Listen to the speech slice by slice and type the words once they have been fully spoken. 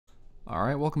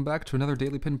Alright, welcome back to another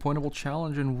Daily Pinpointable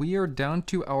Challenge, and we are down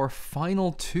to our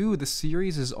final two. The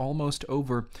series is almost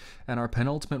over, and our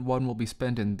penultimate one will be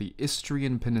spent in the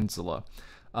Istrian Peninsula,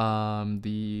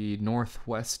 the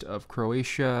northwest of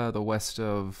Croatia, the west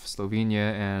of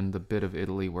Slovenia, and the bit of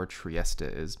Italy where Trieste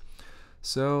is.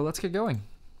 So let's get going.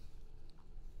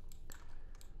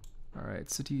 Alright,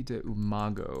 City de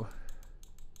Umago.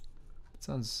 It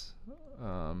sounds,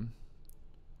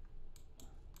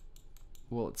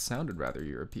 well, it sounded rather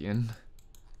European.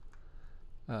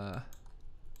 Oh,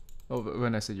 but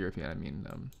when I said European, I mean,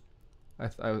 I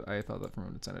thought that from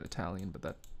when it sounded Italian, but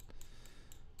that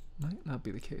might not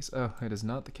be the case. Oh, it is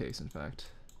not the case, in fact.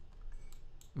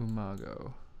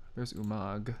 Umago. There's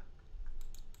Umag.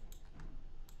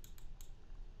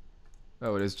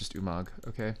 Oh, it is just Umag.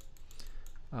 Okay.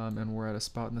 And we're at a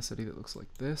spot in the city that looks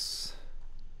like this.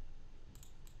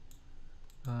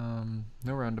 No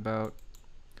roundabout.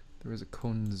 There is a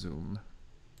Konsum.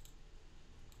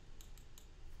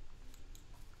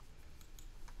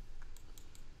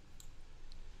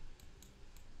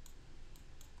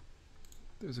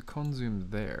 There's a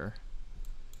Konsum there.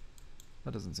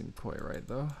 That doesn't seem quite right,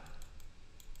 though.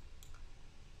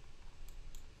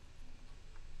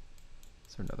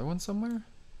 Is there another one somewhere?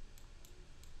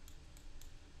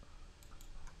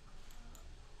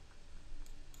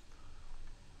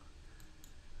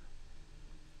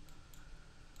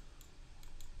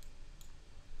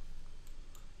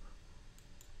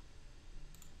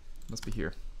 Must be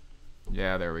here.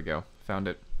 Yeah, there we go. Found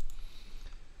it.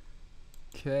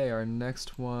 Okay, our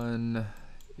next one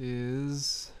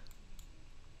is...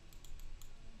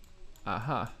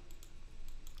 Aha.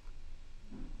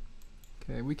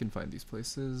 Okay, we can find these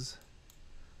places.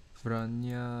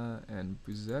 Vranja and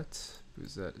Buzet.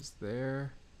 Buzet is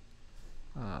there.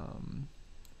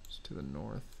 Just to the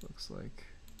north, looks like.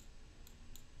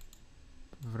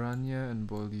 Vranja and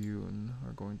Bolyun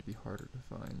are going to be harder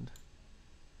to find.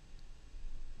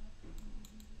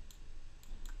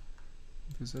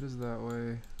 Buzet is that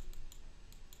way.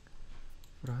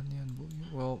 Vranja and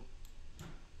Bolyun. Well,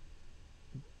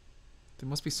 they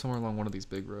must be somewhere along one of these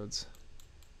big roads.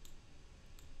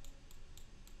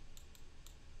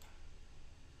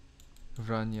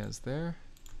 Vranja is there.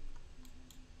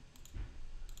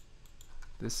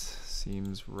 This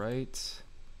seems right.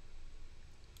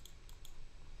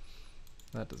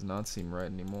 That does not seem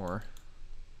right anymore.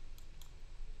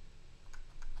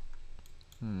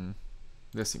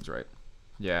 This seems right.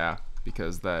 Yeah,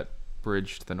 because that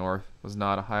bridge to the north was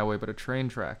not a highway but a train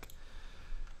track.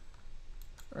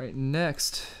 Alright,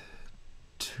 next.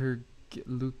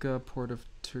 Luca, Port of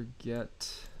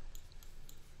Turget.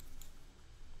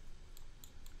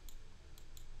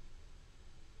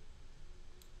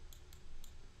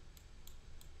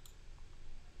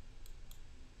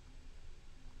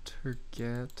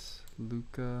 Turget,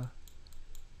 Luca.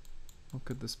 What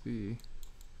could this be?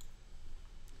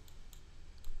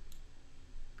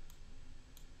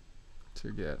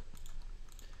 Turget.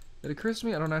 It occurs to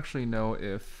me I don't actually know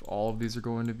if all of these are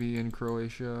going to be in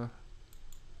Croatia.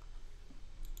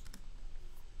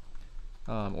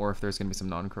 Or if there's going to be some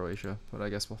non-Croatia, but I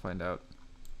guess we'll find out.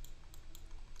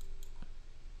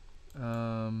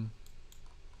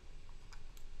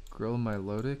 Grill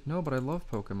Milotic? No, but I love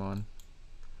Pokemon.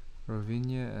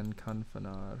 Rovinja and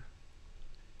Kanfanar.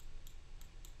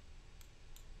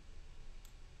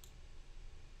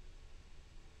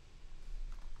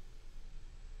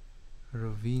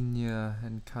 Rovinja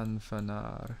and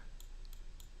Kanfanar.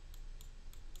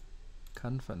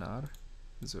 Kanfanar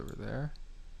is over there.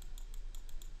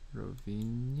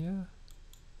 Rovinja?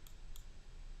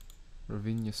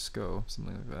 Rovinjasko,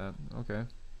 something like that. Okay.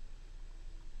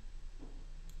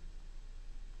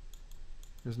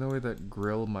 There's no way that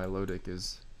Grill Milotic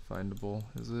is findable,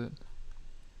 is it?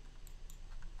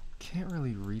 Can't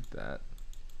really read that.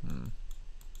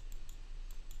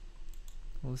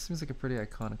 Well, this seems like a pretty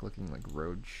iconic looking like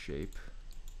road shape.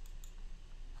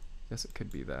 Guess it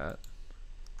could be that.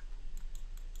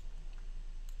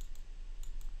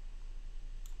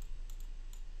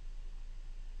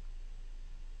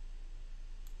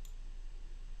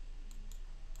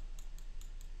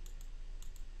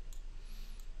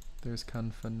 There's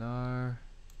Kanfanar.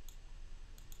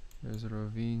 There's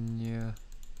Rovinja.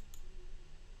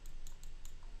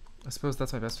 I suppose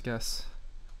that's my best guess.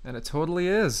 And it totally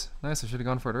is. Nice, I should have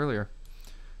gone for it earlier.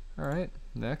 Alright,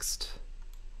 next.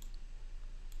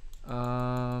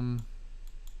 Okay.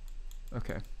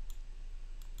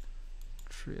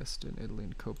 Trieste in Italy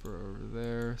and Copra over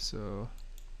there, so...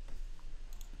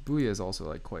 Buia is also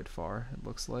like quite far, it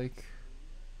looks like.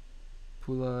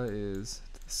 Pula is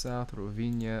to the south,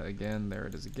 Rovinja again, there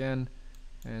it is again.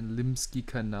 And Limsky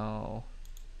Canal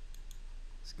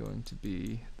is going to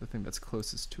be the thing that's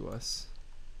closest to us.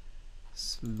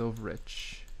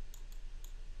 Slovrich.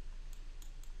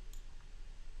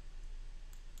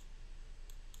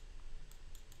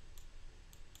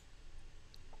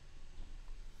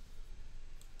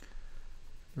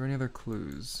 Are there any other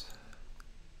clues?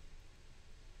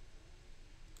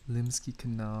 Limsky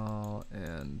Canal,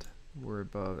 and we're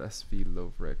above SV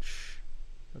Lovrich.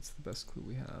 That's the best clue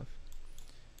we have.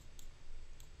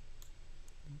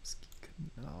 Limsky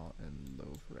Canal and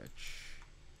Lovrich.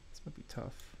 This might be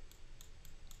tough.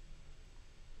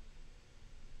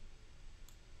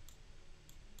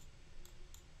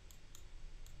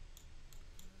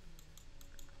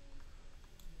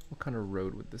 What kind of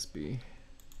road would this be?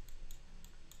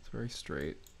 It's very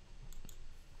straight.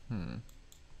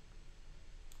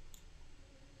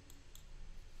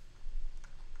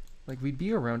 Like, we'd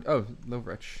be around... Oh,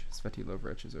 Lovrich. Sveti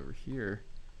Lovrich is over here.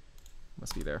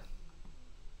 Must be there.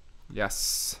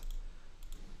 Yes.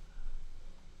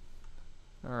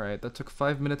 Alright, that took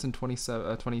 5 minutes and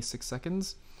 26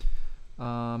 seconds.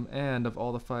 And of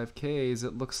all the 5Ks,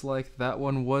 it looks like that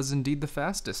one was indeed the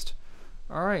fastest.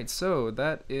 Alright, so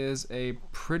that is a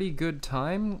pretty good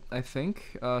time, I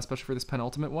think, especially for this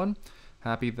penultimate one.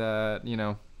 Happy that, you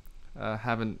know,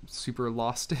 haven't super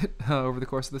lost it over the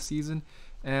course of the season.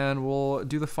 And we'll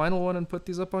do the final one and put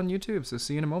these up on YouTube, so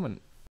see you in a moment.